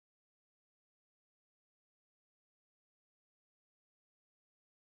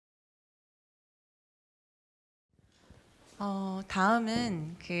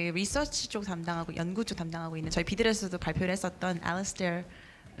다음은 그 리서치 쪽 담당하고 연구 쪽 담당하고 있는 저희 비들에서도 발표를 했었던 알리스테어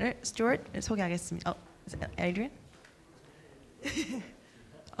스튜어트를 소개하겠습니다. Adrian?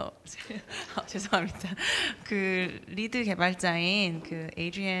 죄송합니다. 그 리드 개발자인 그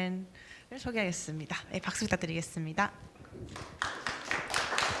Adrian을 소개하겠습니다. 네, 박수 부탁드리겠습니다.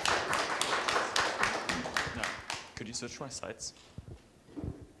 Could you switch my slides?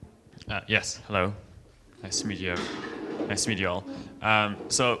 Yes, hello. Nice to meet you. Nice to meet you all.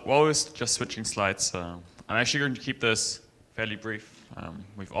 So while we're just switching slides, I'm actually going to keep this fairly brief.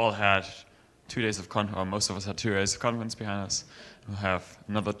 We've all had 2 days of conference, or most of us had 2 days of conference behind us. We'll have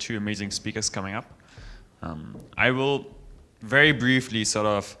another 2 amazing speakers coming up. I will very briefly sort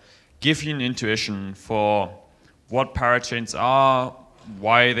of give you an intuition for what parachains are,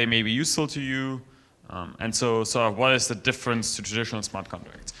 why they may be useful to you, and so sort of what is the difference to traditional smart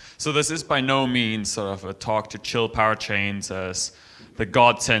contracts. So this is by no means sort of a talk to chill parachains as the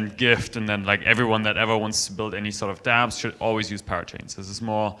godsend gift, and then like everyone that ever wants to build any sort of dApps should always use parachains. This is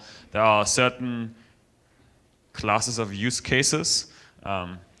more, there are certain classes of use cases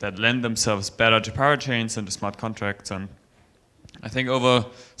that lend themselves better to parachains than to smart contracts. And I think over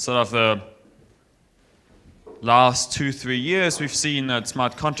sort of the last 2-3 years, we've seen that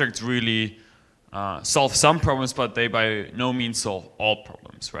smart contracts really solve some problems, but they by no means solve all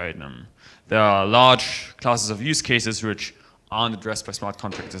problems, right? There are large classes of use cases which aren't addressed by smart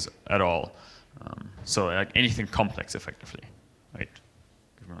contracts at all. So like anything complex, effectively. Wait,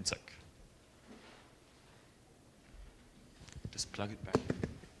 give me 1 sec. Just plug it back.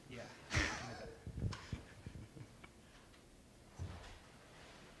 Yeah.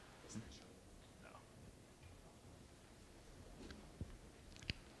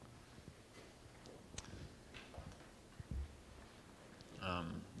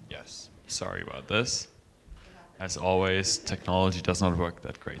 Yes, sorry about this. As always, technology does not work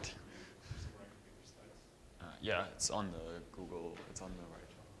that great. Yeah, it's on the Google, it's on the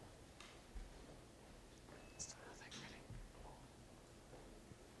right.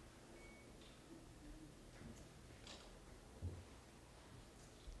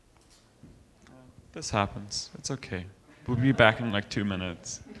 This happens, it's okay. We'll be back in like 2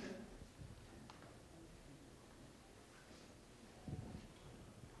 minutes.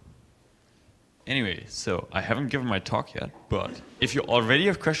 Anyway, so I haven't given my talk yet, but if you already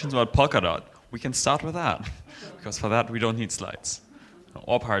have questions about Polkadot, we can start with that. Because for that, we don't need slides,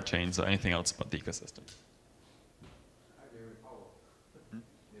 or parachains, or anything else about the ecosystem.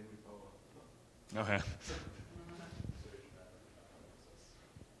 Okay.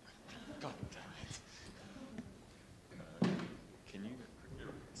 God damn it. Can you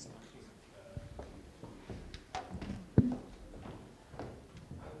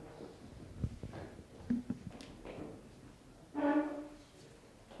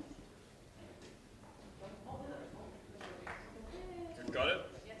got it?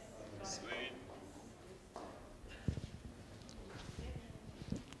 Yes. Sweet.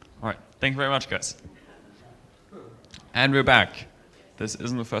 All right. Thank you very much, guys. And we're back. This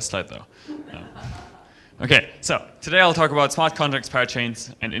isn't the first slide, though. Okay, so today I'll talk about smart contracts,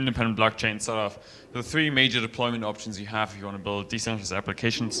 parachains, and independent blockchains, sort of the 3 major deployment options you have if you want to build decentralized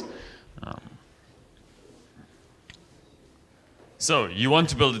applications. So you want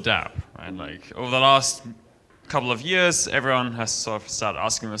to build a dApp, right? Like over the last couple of years, everyone has sort of started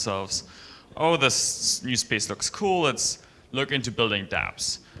asking themselves, oh, this new space looks cool, let's look into building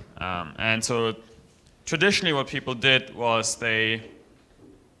dApps. And so traditionally what people did was they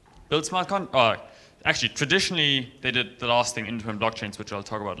built actually traditionally they did the last thing, independent blockchains, which I'll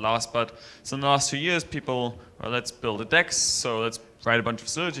talk about last, but so in the last 2 years people, well, let's build a DEX, so let's write a bunch of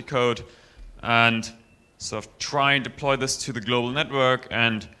facility code and sort of try and deploy this to the global network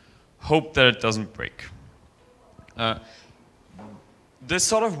and hope that it doesn't break. This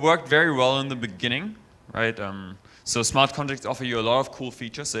sort of worked very well in the beginning, right? So smart contracts offer you a lot of cool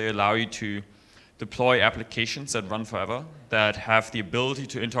features. They allow you to deploy applications that run forever, that have the ability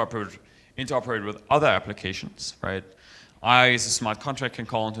to interoperate with other applications, right? I, as a smart contract, can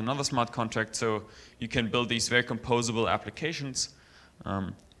call into another smart contract, so you can build these very composable applications.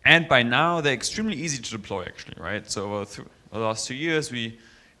 And by now, they're extremely easy to deploy, actually, right? So over the last 2 years,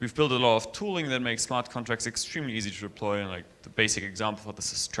 we've built a lot of tooling that makes smart contracts extremely easy to deploy, and like the basic example for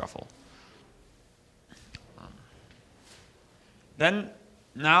this is Truffle. Then,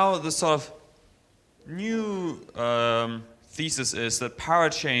 now the sort of new thesis is that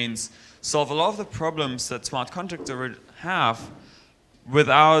parachains solve a lot of the problems that smart contracts already have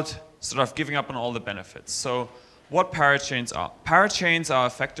without sort of giving up on all the benefits. So what parachains are? Parachains are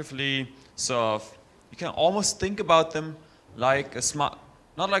effectively sort of, you can almost think about them like a smart,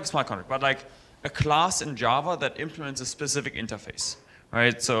 not like a smart contract, but like a class in Java that implements a specific interface,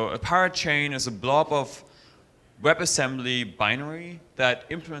 right? So a parachain is a blob of WebAssembly binary that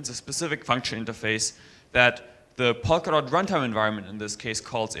implements a specific function interface that the Polkadot runtime environment in this case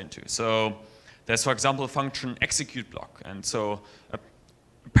calls into. So there's, for example, a function execute block. And so a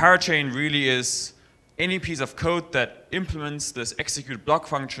parachain really is any piece of code that implements this execute block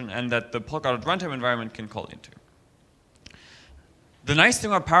function and that the Polkadot runtime environment can call into. The nice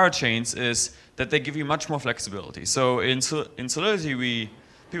thing about parachains is that they give you much more flexibility. So in Solidity,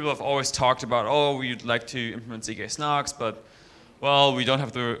 people have always talked about, oh, we'd like to implement ZK snarks, but, well, we don't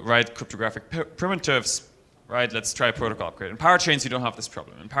have the right cryptographic primitives, right? Let's try a protocol upgrade. In parachains, you don't have this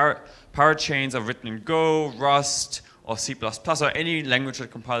problem. And parachains are written in Go, Rust, or C++, or any language that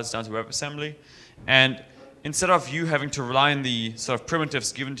compiles down to WebAssembly. And instead of you having to rely on the sort of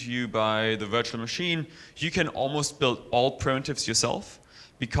primitives given to you by the virtual machine, you can almost build all primitives yourself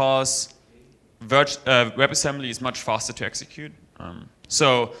because WebAssembly is much faster to execute.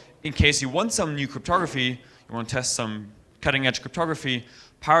 So in case you want some new cryptography, you want to test some cutting edge cryptography,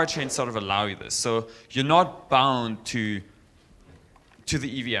 parachains sort of allow you this. So you're not bound to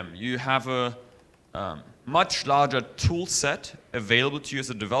the EVM. You have a much larger tool set available to you as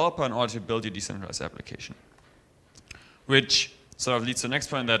a developer in order to build your decentralized application. Which sort of leads to the next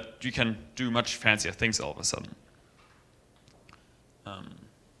point that you can do much fancier things all of a sudden.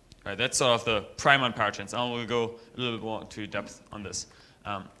 Right, that's sort of the prime on parachains. Now we'll go a little bit more into depth on this.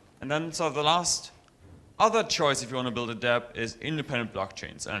 And then sort of the last other choice if you want to build a dApp is independent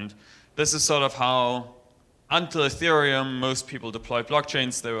blockchains. And this is sort of how, until Ethereum, most people deployed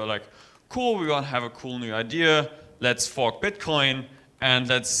blockchains. They were like, cool, we want to have a cool new idea. Let's fork Bitcoin, and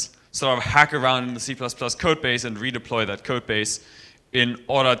let's sort of hack around in the C++ code base and redeploy that code base in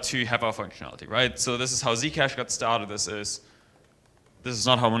order to have our functionality, right? So this is how Zcash got started. This is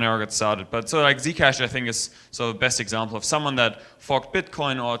not how Monero got started, but so like Zcash I think is sort of the best example of someone that forked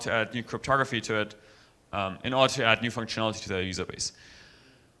Bitcoin in order to add new cryptography to it, in order to add new functionality to their user base.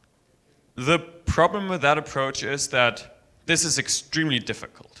 The problem with that approach is that this is extremely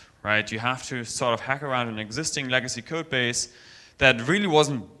difficult, right? You have to sort of hack around an existing legacy code base that really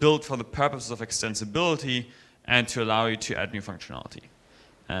wasn't built for the purposes of extensibility and to allow you to add new functionality.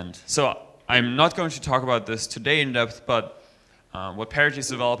 And so I'm not going to talk about this today in depth, but what Parachains is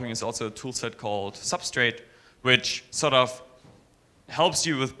developing is also a toolset called Substrate, which sort of helps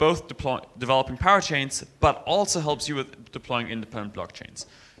you with both developing parachains, but also helps you with deploying independent blockchains.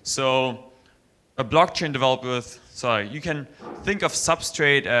 So a blockchain developed with, you can think of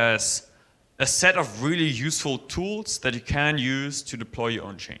Substrate as a set of really useful tools that you can use to deploy your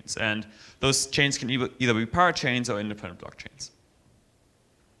own chains. And those chains can either be parachains or independent blockchains.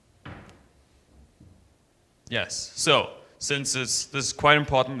 Yes, so since this is quite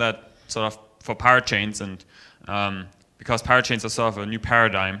important that sort of for parachains and because parachains are sort of a new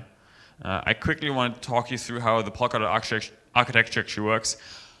paradigm, I quickly want to talk you through how the Polkadot architecture actually works.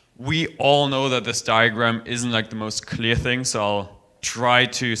 We all know that this diagram isn't like the most clear thing, so I'll try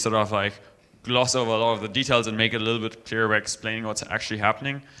to sort of like gloss over a lot of the details and make it a little bit clearer by explaining what's actually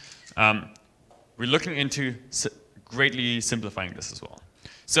happening. We're looking into greatly simplifying this as well.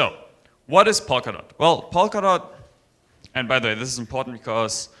 So, what is Polkadot? Well, Polkadot, and by the way, this is important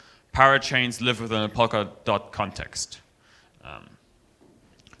because parachains live within a Polkadot context.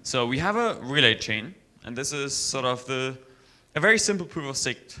 So we have a relay chain, and this is sort of a very simple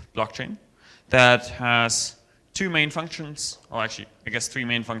proof-of-stake blockchain that has two main functions, or actually, I guess three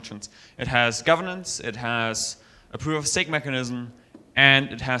main functions. It has governance, it has a proof-of-stake mechanism,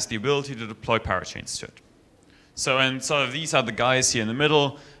 and it has the ability to deploy parachains to it. So, and sort of these are the guys here in the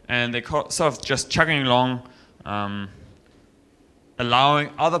middle, and they're sort of just chugging along,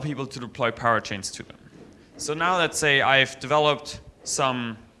 allowing other people to deploy parachains to them. So now let's say I've developed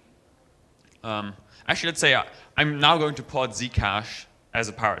some, actually let's say I'm now going to port Zcash as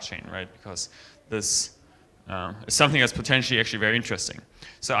a parachain, right? Because this is something that's potentially actually very interesting.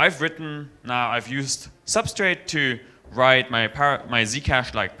 So I've used Substrate to write my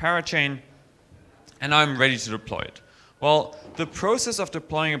Zcash-like parachain, and I'm ready to deploy it. Well, the process of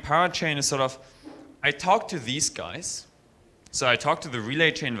deploying a parachain is sort of, I talk to these guys, so I talk to the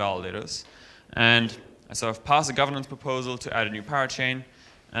relay chain validators, and I sort of pass a governance proposal to add a new parachain.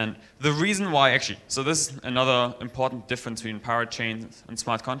 And the reason why, actually, so this is another important difference between parachains and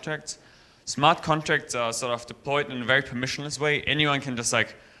smart contracts. Smart contracts are sort of deployed in a very permissionless way. Anyone can just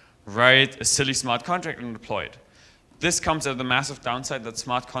like write a silly smart contract and deploy it. This comes at the massive downside that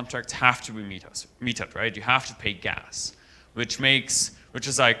smart contracts have to be metered, right? You have to pay gas, which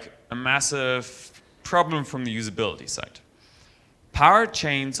is like a massive problem from the usability side.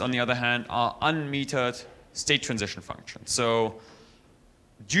 Parachains, on the other hand, are unmetered state transition functions. So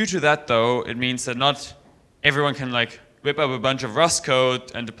due to that, though, it means that not everyone can like whip up a bunch of Rust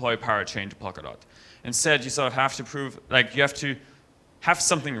code and deploy a parachain to Polkadot. Instead, you sort of have to prove, like you have to have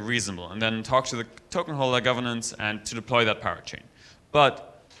something reasonable and then talk to the token holder governance and to deploy that parachain.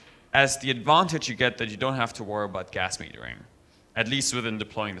 But as the advantage you get that you don't have to worry about gas metering, at least within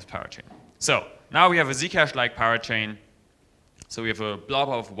deploying this parachain. So now we have a Zcash-like parachain. So we have a blob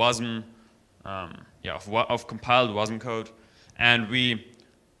of WASM, of compiled WASM code, and we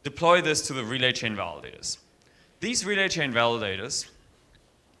deploy this to the relay chain validators. These relay chain validators,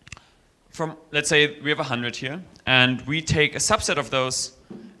 from, let's say we have 100 here, and we take a subset of those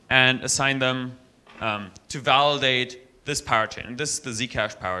and assign them to validate this parachain. And this is the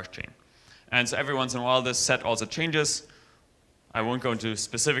Zcash parachain. And so every once in a while, this set also changes. I won't go into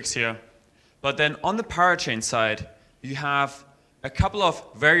specifics here. But then on the parachain side, you have a couple of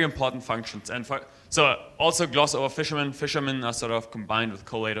very important functions. And so also gloss over fishermen. Fishermen are sort of combined with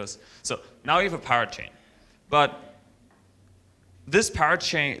collators. So now you have a parachain. But this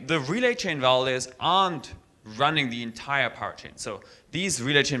parachain, the relay chain validators aren't running the entire parachain. So these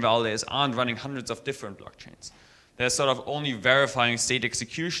relay chain validators aren't running hundreds of different blockchains. They're sort of only verifying state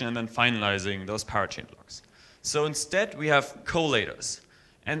execution and then finalizing those parachain blocks. So instead, we have collators.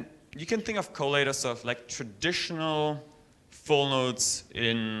 And you can think of collators of like traditional full nodes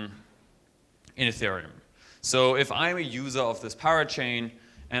in Ethereum. So if I'm a user of this parachain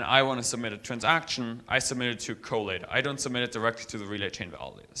and I want to submit a transaction, I submit it to a collator. I don't submit it directly to the relay chain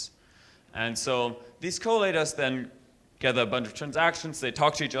validators. And so these collators then gather a bunch of transactions, they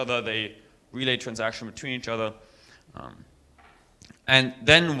talk to each other, they relay transaction between each other. And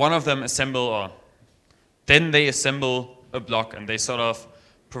then one of them then they assemble a block and they sort of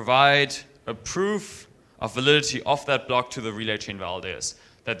provide a proof of validity of that block to the relay chain validators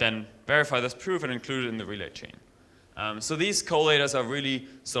that then verify this proof and include it in the relay chain. So these collators are really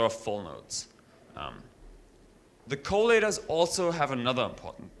sort of full nodes. The collators also have another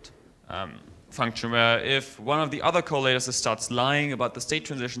important function where if one of the other collators starts lying about the state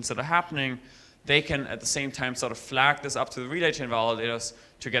transitions that are happening, they can at the same time sort of flag this up to the relay chain validators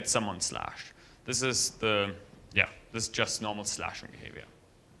to get someone slashed. This is this is just normal slashing behavior.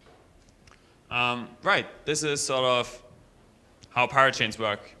 Right, this is sort of how parachains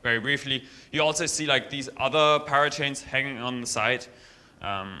work, very briefly. You also see like these other parachains hanging on the side.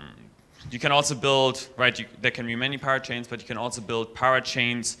 You can also build, there can be many parachains, but you can also build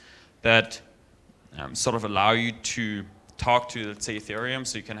parachains that sort of allow you to talk to, let's say, Ethereum.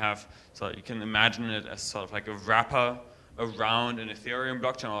 So you can imagine it as sort of like a wrapper around an Ethereum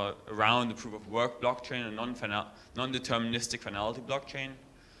blockchain or around the proof of work blockchain, a non-deterministic finality blockchain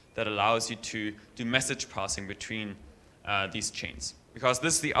that allows you to do message passing between these chains. Because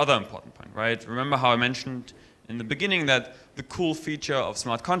this is the other important point, right? Remember how I mentioned in the beginning that the cool feature of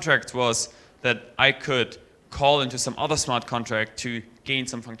smart contracts was that I could call into some other smart contract to gain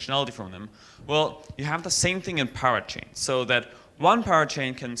some functionality from them. Well, you have the same thing in parachains, so that one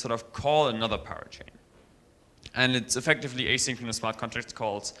parachain can sort of call another parachain. And it's effectively asynchronous smart contract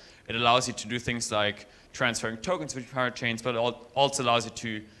calls. It allows you to do things like transferring tokens between parachains, but it also allows you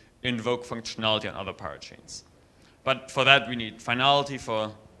to invoke functionality on other parachains. But for that, we need finality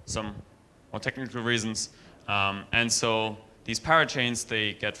for some more technical reasons. And so these parachains,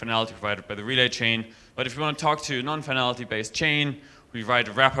 they get finality provided by the relay chain. But if we want to talk to a non-finality-based chain, we write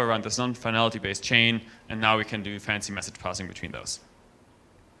a wrapper around this non-finality-based chain, and now we can do fancy message passing between those.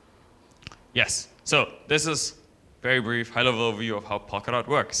 Yes, so this is a very brief, high-level overview of how Polkadot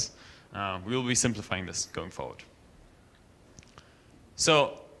works. We will be simplifying this going forward.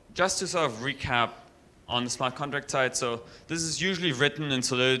 So just to sort of recap on the smart contract side, so this is usually written in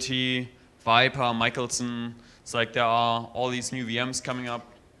Solidity, Viper, Michelson. It's like there are all these new VMs coming up.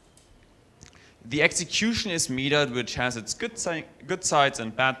 The execution is metered, which has its good sides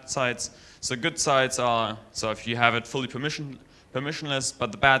and bad sides. So good sides are, so if you have it fully permissionless,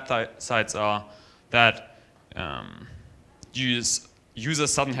 but the bad sides are that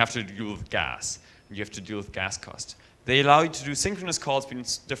users suddenly have to deal with gas, and you have to deal with gas cost. They allow you to do synchronous calls between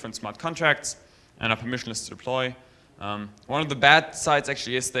different smart contracts and are permissionless to deploy. One of the bad sides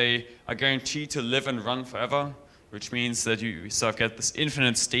actually is they are guaranteed to live and run forever, which means that you sort of get this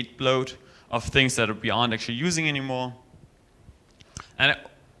infinite state bloat of things that we aren't actually using anymore. And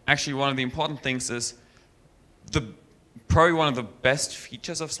actually one of the important things is probably one of the best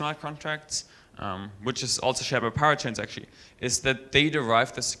features of smart contracts, which is also shared by Parachains actually, is that they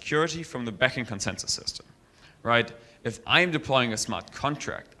derive the security from the backing consensus system, right? if I'm deploying a smart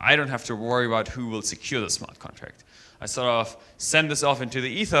contract, I don't have to worry about who will secure the smart contract. I sort of send this off into the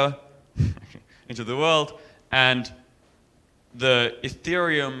ether, into the world, and the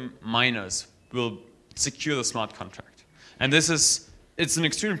Ethereum miners will secure the smart contract. And it's an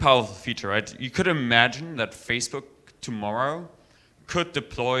extremely powerful feature, right? You could imagine that Facebook tomorrow could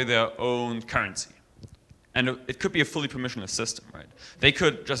deploy their own currency. And it could be a fully permissionless system, right? They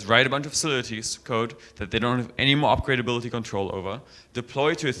could just write a bunch of facilities code that they don't have any more upgradability control over,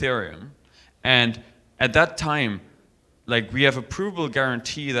 deploy to Ethereum, and at that time, like, we have a provable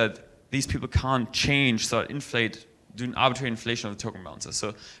guarantee that these people can't change, do an arbitrary inflation of the token balances. So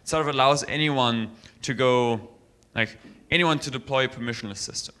it sort of allows anyone to deploy a permissionless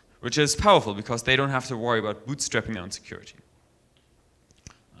system, which is powerful because they don't have to worry about bootstrapping their own security.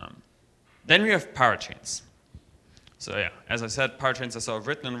 Then we have Parachains. So yeah, as I said, Parachains are sort of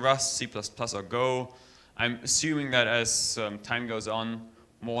written in Rust, C++, or Go. I'm assuming that as time goes on,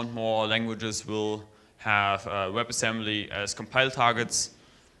 more and more languages will have WebAssembly as compile targets.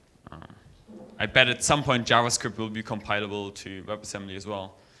 I bet at some point JavaScript will be compilable to WebAssembly as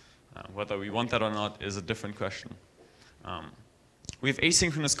well. Whether we want that or not is a different question. We have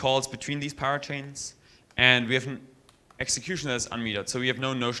asynchronous calls between these parachains, and we have an execution that is unmetered, so we have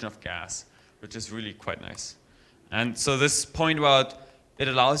no notion of gas, which is really quite nice. And so this point about it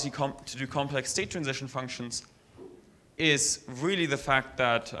allows you to do complex state transition functions is really the fact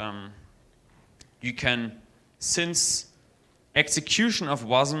that you can, since execution of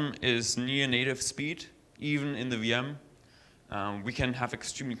WASM is near native speed, even in the VM, we can have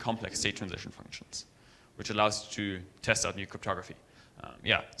extremely complex state transition functions, which allows you to test out new cryptography.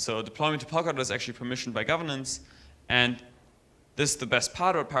 Yeah, so deployment to Polkadot is actually permissioned by governance, and this is the best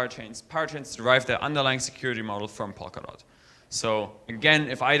part about Parachains. Parachains derive their underlying security model from Polkadot. So again,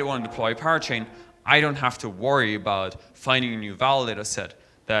 if I don't want to deploy a Parachain, I don't have to worry about finding a new validator set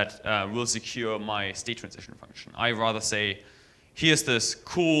that will secure my state transition function. I rather say, here's this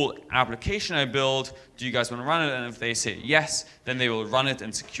cool application I built, do you guys want to run it? And if they say yes, then they will run it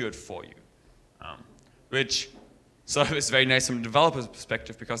and secure it for you. Which sort of is very nice from a developer's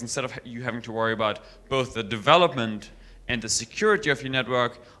perspective, because instead of you having to worry about both the development and the security of your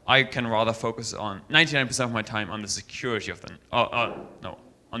network, I can rather focus on 99% of my time on the security of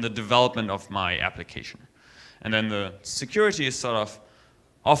on the development of my application. And then the security is sort of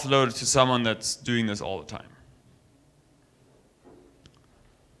offloaded to someone that's doing this all the time.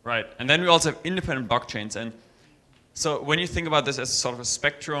 Right, and then we also have independent blockchains. And so when you think about this as a sort of a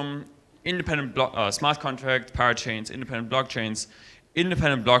spectrum, independent smart contract, parachains, independent blockchains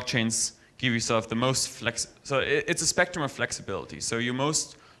give you sort of the most so it's a spectrum of flexibility. So you're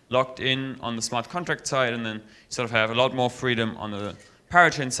most locked in on the smart contract side, and then you sort of have a lot more freedom on the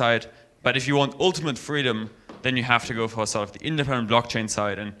parachain side. But if you want ultimate freedom, then you have to go for sort of the independent blockchain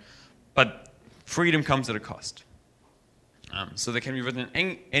side. But freedom comes at a cost. So they can be written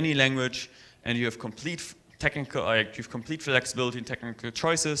in any language, and you have complete flexibility in technical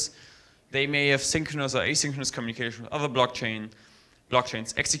choices. They may have synchronous or asynchronous communication with other blockchains.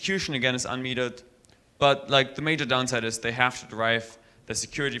 Execution, again, is unmetered. But like, the major downside is they have to derive the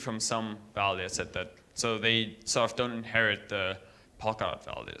security from some validator set, so they sort of don't inherit the Polkadot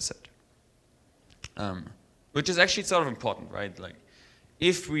validator set. Which is actually sort of important, right? Like,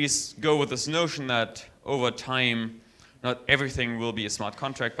 if we go with this notion that over time, not everything will be a smart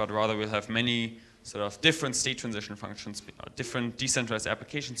contract, but rather we'll have many sort of different state transition functions, different decentralized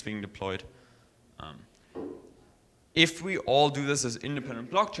applications being deployed. If we all do this as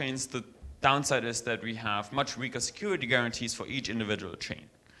independent blockchains, the downside is that we have much weaker security guarantees for each individual chain.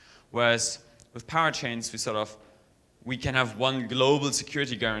 Whereas with parachains, we can have one global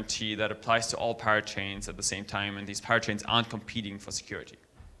security guarantee that applies to all parachains at the same time, and these parachains aren't competing for security.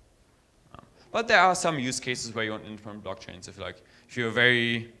 But there are some use cases where you want independent blockchains. If you're a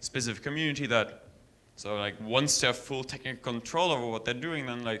very specific community that wants to have full technical control over what they're doing,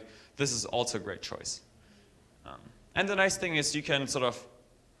 then this is also a great choice. And the nice thing is you can sort of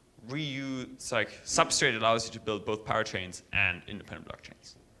reuse, Substrate allows you to build both parachains and independent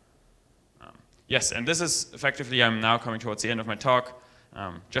blockchains. Yes, and this is effectively, I'm now coming towards the end of my talk,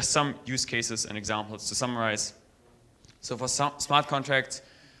 just some use cases and examples to summarize. So for some smart contracts,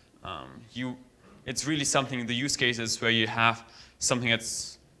 it's really something, the use cases where you have something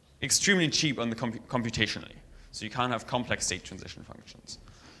that's extremely cheap on the computationally. So you can't have complex state transition functions.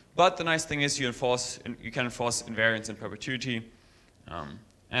 But the nice thing is you can enforce invariance in perpetuity.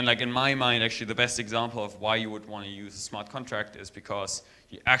 And in my mind, actually, the best example of why you would want to use a smart contract is because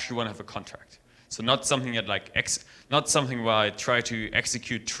you actually want to have a contract. So not something that not something where I try to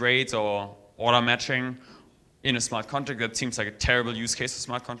execute trades or order matching in a smart contract that seems like a terrible use case of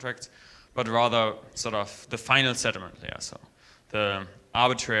smart contracts, but rather sort of the final settlement layer, so the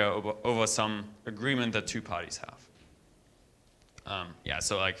arbitrator over some agreement that two parties have. Yeah,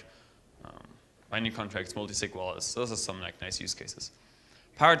 so like binding contracts, multi-sig wallets, those are some like nice use cases.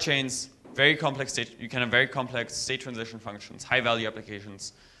 Parachains, very complex state, you can have very complex state transition functions, high value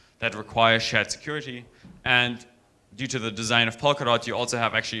applications that require shared security, and due to the design of Polkadot, you also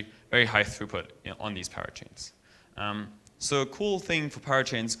have actually very high throughput on these parachains. So a cool thing for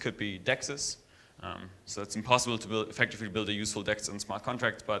parachains could be DEXs. So it's impossible to effectively build a useful DEX in smart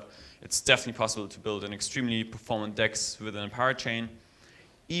contracts, but it's definitely possible to build an extremely performant DEX within a parachain.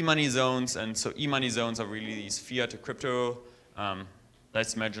 E-money zones, and so e-money zones are really these fiat to crypto.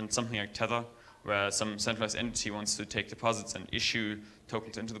 Let's imagine something like Tether, where some centralized entity wants to take deposits and issue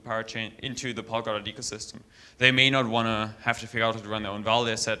tokens into the parachain, into the Polkadot ecosystem. They may not want to have to figure out how to run their own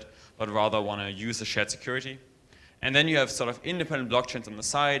validator set, but rather want to use a shared security. And then you have sort of independent blockchains on the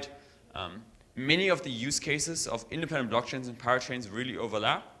side. Many of the use cases of independent blockchains and parachains really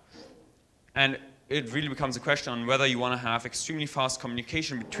overlap. And it really becomes a question on whether you want to have extremely fast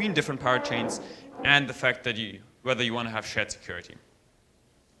communication between different parachains and the fact that whether you want to have shared security.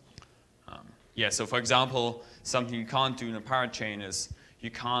 Yeah, so for example, something you can't do in a parachain is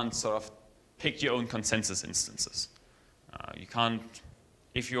you can't sort of pick your own consensus instances. You can't,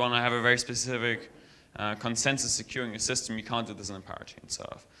 if you want to have a very specific consensus securing a system, you can't do this in a parachain. So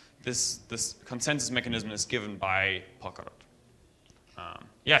this consensus mechanism is given by Polkadot.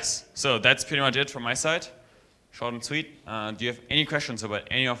 Yes, so that's pretty much it from my side. Short and sweet. Do you have any questions about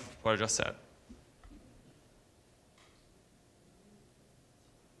any of what I just said?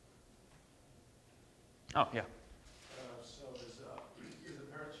 Oh, yeah. So is a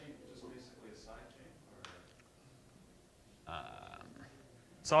parachain just basically a sidechain?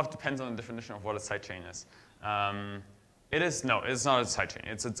 Sort of depends on the definition of what a sidechain is. No, it's not a sidechain.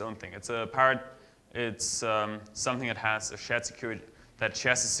 It's its own thing. It's something that has a shared security, that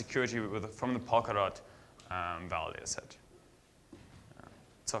shares the security from the Polkadot validator set.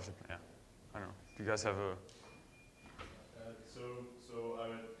 Yeah, I don't know. Do you guys have a? So I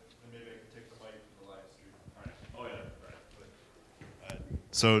would, maybe I can take the mic from the live stream. All right. Oh yeah, right.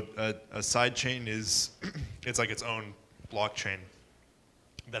 So a sidechain is, it's like its own blockchain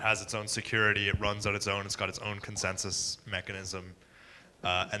that has its own security. It runs on its own. It's got its own consensus mechanism.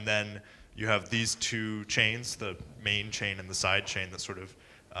 And then you have these two chains, the main chain and the side chain, that sort of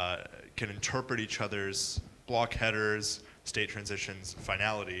can interpret each other's block headers, state transitions,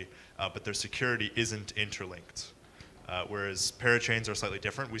 finality, but their security isn't interlinked. Whereas parachains are slightly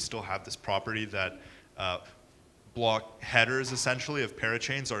different. We still have this property that block headers, essentially, of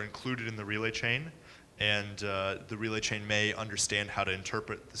parachains are included in the relay chain, and the relay chain may understand how to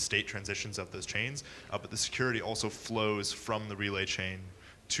interpret the state transitions of those chains, but the security also flows from the relay chain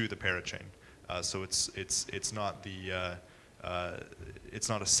to the parachain. So it's not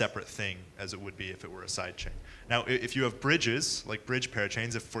a separate thing as it would be if it were a side chain. Now, if you have bridges, like bridge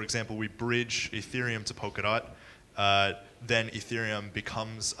parachains, if, for example, we bridge Ethereum to Polkadot, then Ethereum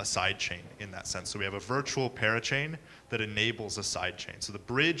becomes a side chain in that sense. So we have a virtual parachain that enables a side chain. So the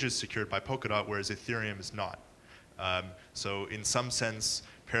bridge is secured by Polkadot, whereas Ethereum is not. So in some sense,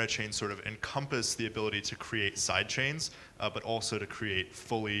 parachains sort of encompass the ability to create side chains, but also to create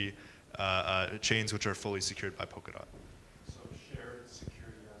fully chains which are fully secured by Polkadot. So shared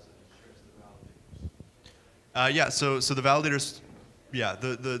security as it shares the validators. Yeah. So the validators, yeah,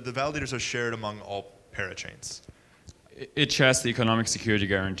 the validators are shared among all parachains. It shares the economic security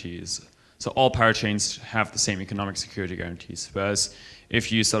guarantees. So all parachains have the same economic security guarantees, whereas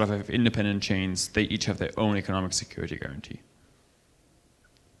if you sort of have independent chains, they each have their own economic security guarantee.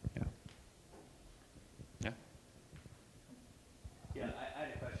 Yeah. Yeah? Yeah, I had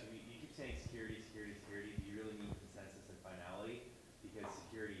a question. You keep saying security, security, security. Do you really mean consensus and finality? Because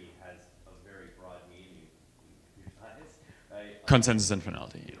security has a very broad meaning in computer science, right? Consensus and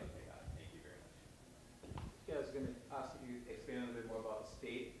finality. Okay, got it. Thank you very much. Yeah, I was going to ask if you explain a little bit more about the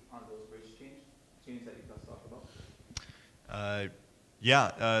state on those bridge chains that you guys talked about.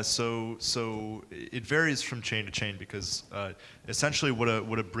 So it varies from chain to chain because essentially what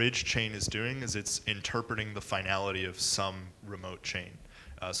a bridge chain is doing is it's interpreting the finality of some remote chain.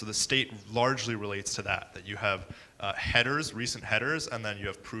 So the state largely relates to that you have headers, recent headers, and then you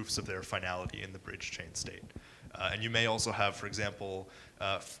have proofs of their finality in the bridge chain state. And you may also have, for example,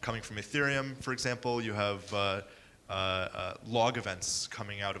 coming from Ethereum, for example, you have log events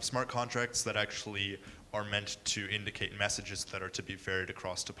coming out of smart contracts that actually are meant to indicate messages that are to be ferried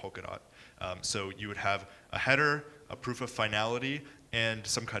across to Polkadot. So you would have a header, a proof of finality, and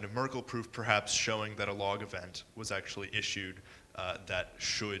some kind of Merkle proof perhaps showing that a log event was actually issued that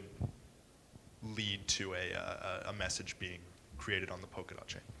should lead to a message being created on the Polkadot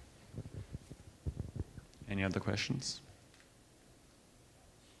chain. Any other questions?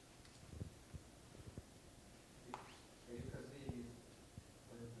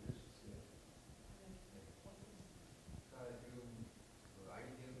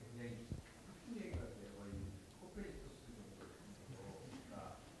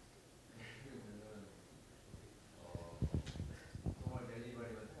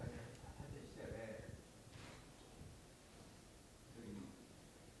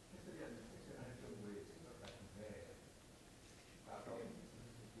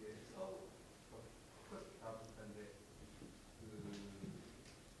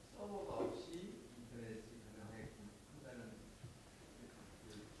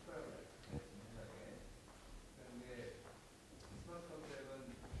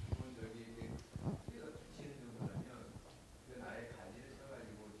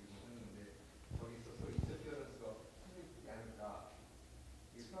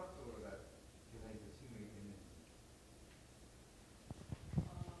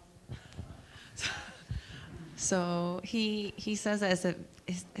 So he says that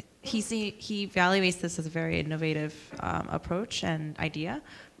he evaluates this as a very innovative approach and idea,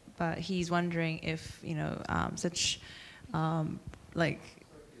 but he's wondering if such the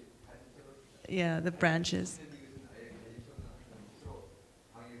branches.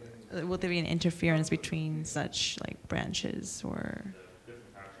 Will there be an interference between such branches or?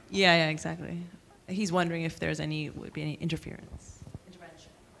 Yeah, exactly. He's wondering if would be any interference.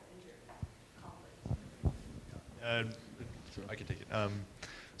 I can take it.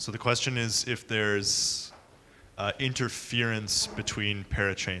 So the question is if there's interference between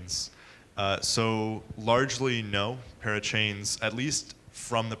parachains. So largely no. Parachains, at least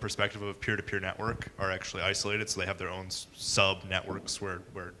from the perspective of a peer-to-peer network, are actually isolated. So they have their own sub-networks where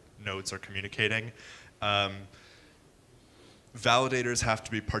nodes are communicating. Validators have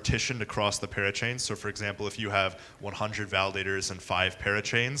to be partitioned across the parachains. So for example, if you have 100 validators and 5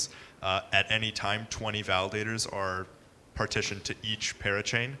 parachains, at any time 20 validators are partitioned to each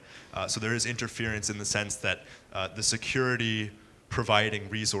parachain. So there is interference in the sense that the security providing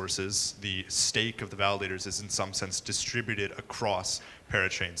resources, the stake of the validators is in some sense distributed across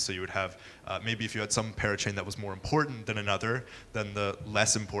parachains. So you would have, maybe if you had some parachain that was more important than another, then the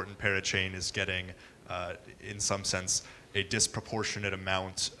less important parachain is getting, in some sense, a disproportionate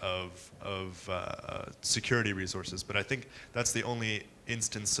amount of security resources. But I think that's the only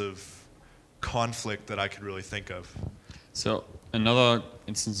instance of conflict that I could really think of. So another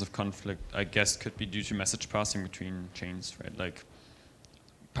instance of conflict, I guess, could be due to message passing between chains, right? Like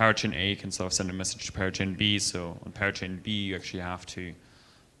parachain A can sort of send a message to parachain B, so on parachain B you actually have to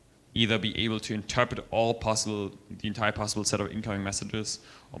either be able to interpret the entire possible set of incoming messages,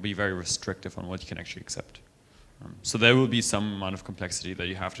 or be very restrictive on what you can actually accept. So there will be some amount of complexity that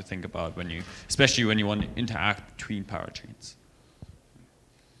you have to think about especially when you want to interact between parachains.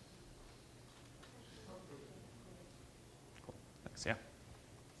 Cool. Thanks. Yeah.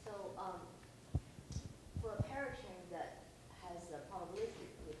 So for a parachain that has a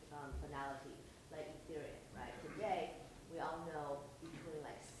probabilistic finality, like Ethereum, right? Today, we all know between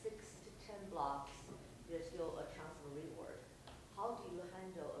 6 to 10 blocks, there's still a chance of a reward. How do you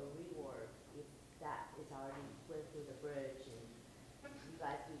handle a reward if that is already went through the bridge and you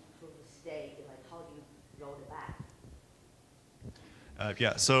guys do proof of stake, and how do you roll it back?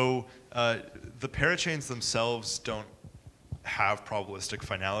 So the parachains themselves don't have probabilistic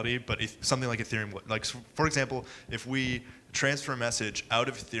finality, but if something like Ethereum, for example, if we transfer a message out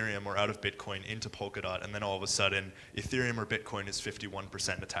of Ethereum or out of Bitcoin into Polkadot, and then all of a sudden Ethereum or Bitcoin is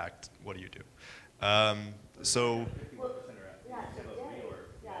 51% attacked, what do you do?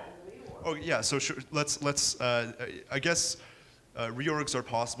 Oh yeah, so sure, let's I guess reorgs are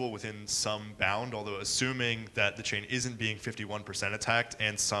possible within some bound, although assuming that the chain isn't being 51% attacked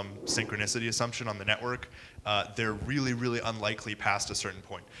and some synchronicity assumption on the network, they're really, really unlikely past a certain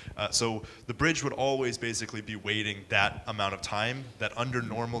point. So the bridge would always basically be waiting that amount of time that under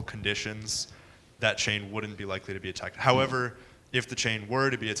normal conditions, that chain wouldn't be likely to be attacked. However, if the chain were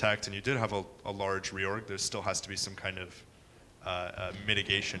to be attacked and you did have a large reorg, there still has to be some kind of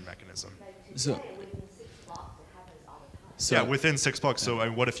mitigation mechanism. Within 6 blocks, it happens all the time. So, yeah, within 6 blocks. So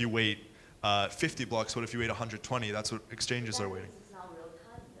what if you wait 50 blocks? What if you wait 120? That's what exchanges are waiting. It's not real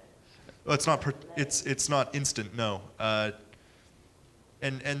time then. Well, it's not instant, no.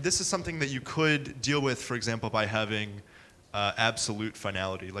 And this is something that you could deal with, for example, by having absolute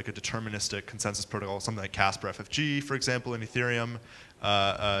finality, like a deterministic consensus protocol, something like Casper FFG, for example, in Ethereum.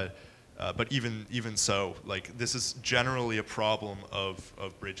 But even so, like this is generally a problem of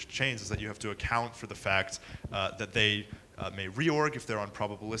bridged chains, is that you have to account for the fact that they may reorg if they're on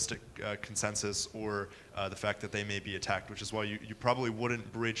probabilistic consensus, or the fact that they may be attacked, which is why you probably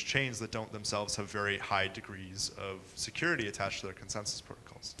wouldn't bridge chains that don't themselves have very high degrees of security attached to their consensus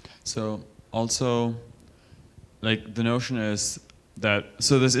protocols. So also, like the notion is that,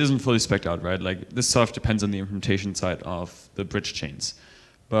 so this isn't fully spec'd out, right? Like this sort of depends on the implementation side of the bridge chains.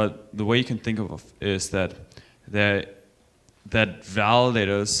 But the way you can think of is that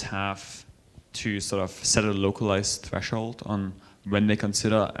validators have to sort of set a localized threshold on when they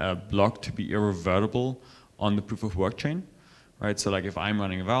consider a block to be irrevertible on the proof of work chain, right? So like if I'm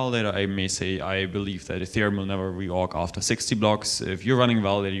running a validator, I may say I believe that Ethereum will never reorg after 60 blocks. If you're running a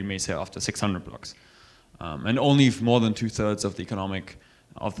validator, you may say after 600 blocks. And only if more than 2/3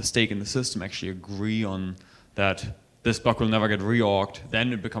 of the stake in the system actually agree on that this block will never get reorged,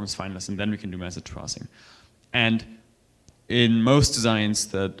 then it becomes finalist, and then we can do message passing. And in most designs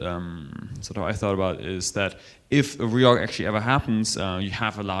that sort of I thought about is that if a reorg actually ever happens, you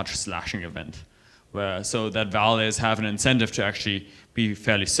have a large slashing event, so that validators have an incentive to actually be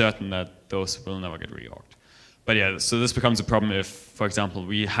fairly certain that those will never get reorged. But yeah, so this becomes a problem if, for example,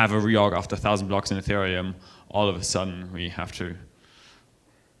 we have a reorg after 1,000 blocks in Ethereum, all of a sudden we have to,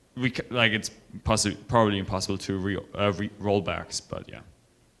 it's probably impossible to rollbacks, but yeah.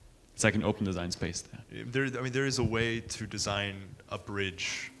 It's like an open design space there. There is a way to design a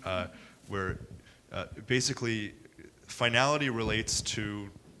bridge where basically finality relates to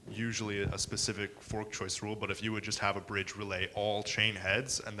usually a specific fork choice rule, but if you would just have a bridge relay all chain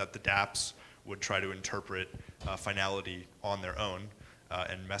heads and that the dApps would try to interpret finality on their own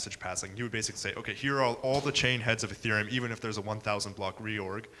and message passing, you would basically say, okay, here are all the chain heads of Ethereum, even if there's a 1,000 block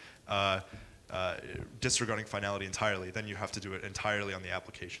reorg, disregarding finality entirely, then you have to do it entirely on the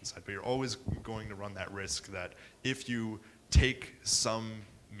application side. But you're always going to run that risk that if you take some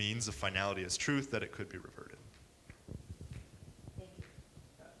means of finality as truth, that it could be reverted. Thank you.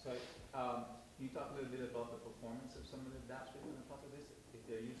 Sorry, can you talk a little bit about the performance of some of the dApps on top of this? If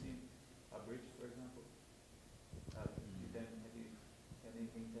they're using a bridge, for example, have you had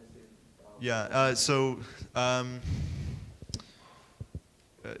anything tested? Yeah,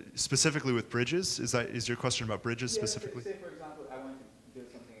 specifically with bridges, is your question about bridges specifically? Say for example, I want to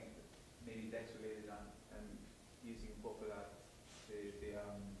build something maybe DEX related on and using Polkadot,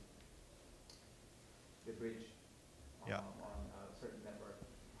 the bridge on a certain network.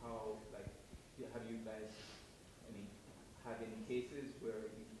 Have you guys have any cases where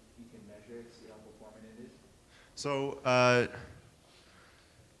you can measure it, see how performant it is? So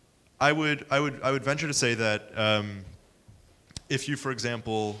I would venture to say that if you, for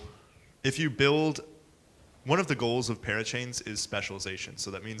example, if you build, one of the goals of Parachains is specialization. So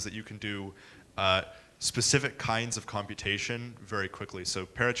that means that you can do specific kinds of computation very quickly. So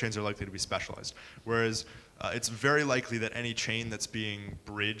Parachains are likely to be specialized. Whereas it's very likely that any chain that's being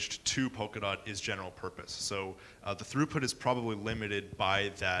bridged to Polkadot is general purpose. So the throughput is probably limited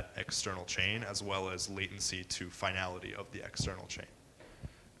by that external chain as well as latency to finality of the external chain.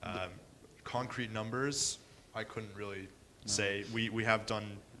 Concrete numbers, I couldn't really say. We have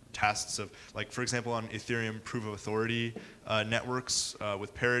done tests of, like for example, on Ethereum proof of authority networks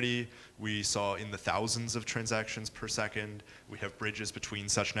with parity, we saw in the thousands of transactions per second. We have bridges between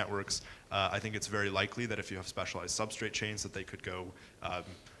such networks. I think it's very likely that if you have specialized substrate chains that they could go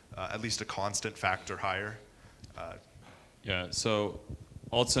at least a constant factor higher. Yeah, so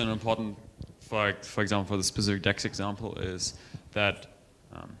also an important, for example, for the specific DEX example is that,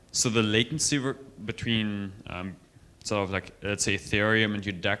 so the latency between sort of like, let's say Ethereum and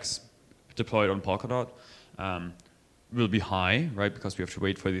your DEX deployed on Polkadot will be high, right? Because we have to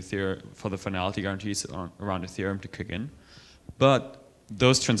wait for the finality guarantees around Ethereum to kick in. But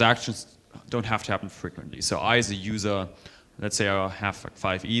those transactions don't have to happen frequently. So I, as a user, let's say I have like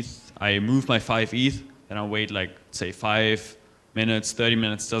 5 ETH, I move my 5 ETH, then I wait like, say 5 minutes, 30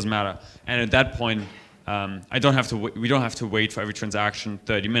 minutes, doesn't matter. And at that point, we don't have to wait for every transaction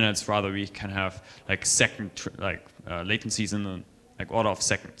 30 minutes. Rather, we can have like latencies in the order of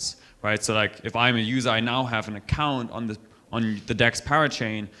seconds, right? So like if I'm a user, I now have an account on the DEX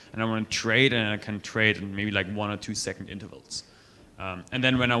parachain, and I want to trade, and I can trade in maybe like 1 or 2 second intervals. And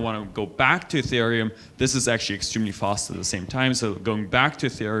then when I want to go back to Ethereum, this is actually extremely fast at the same time. So going back to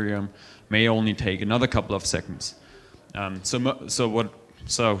Ethereum may only take another couple of seconds.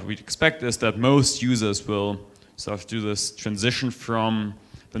 So we expect is that most users will sort of do this transition from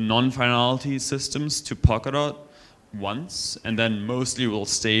the non-finality systems to Polkadot once, and then mostly will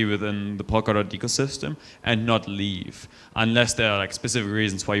stay within the Polkadot ecosystem and not leave, unless there are like specific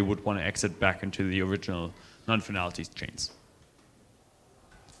reasons why you would want to exit back into the original non-finality chains.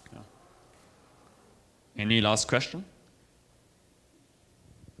 Yeah. Any last question?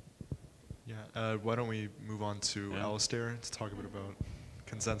 Yeah, why don't we move on to Alistair to talk a bit about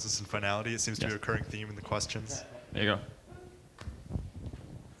consensus and finality? It seems to be a recurring theme in the questions. There you go.